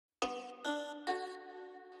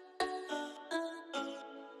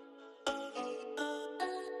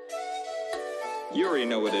You already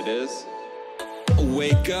know what it is.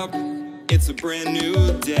 Wake up, it's a brand new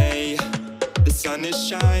day. The sun is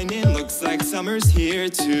shining, looks like summer's here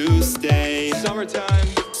to stay. Summertime.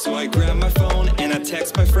 So I grab my phone and I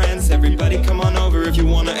text my friends. Everybody come on over if you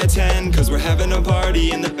wanna attend, cause we're having a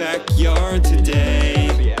party in the backyard today.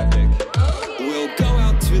 That'd be epic. We'll go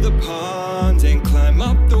out to the pond and climb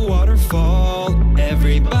up the waterfall.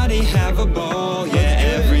 Everybody have a ball,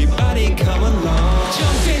 yeah, everybody come along.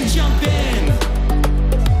 Jump in, jump in.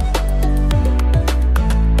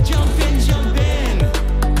 Jump in, jump in.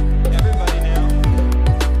 Everybody now.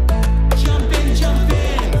 Jump in, jump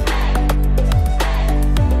in.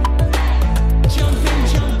 Jump in,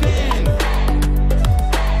 jump in.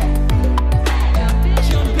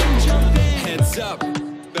 Jump in, jump in. Heads up,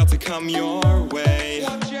 about to come your way.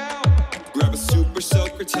 Watch out. Grab a super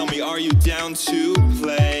soaker, tell me, are you down to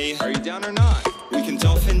play? Are you down or not? We can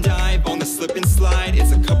dolphin dive on the slip and slide.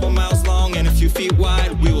 It's a couple miles long and a few feet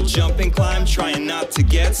wide. We will jump and climb, trying not to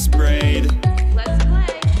get sprayed. Let's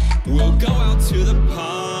play. We'll go out to the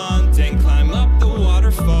pond and climb up the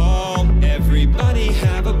waterfall. Everybody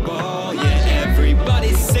have a ball, yeah,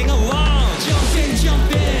 everybody sing along. Jump in,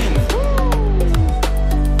 jump in.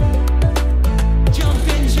 Jump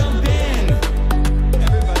in, jump in.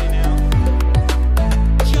 Everybody now.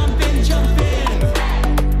 Jump in, jump in.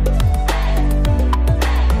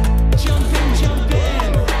 Jump in, jump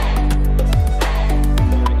in.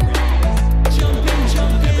 Jump in,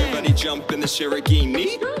 jump in. Everybody jump in the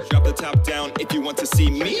Sharerghini. Drop the top down if you want to see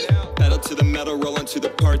me. Pedal to the metal, roll into the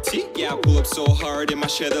party. Yeah, I pull up so hard in my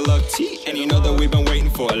share the love tea. And you know that we've been waiting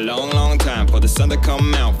for a long, long time. For the sun to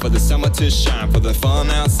come out, for the summer to shine. For the fun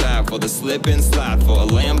outside, for the slip and slide. For a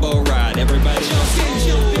Lambo ride, everybody jump in,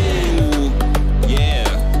 jump in.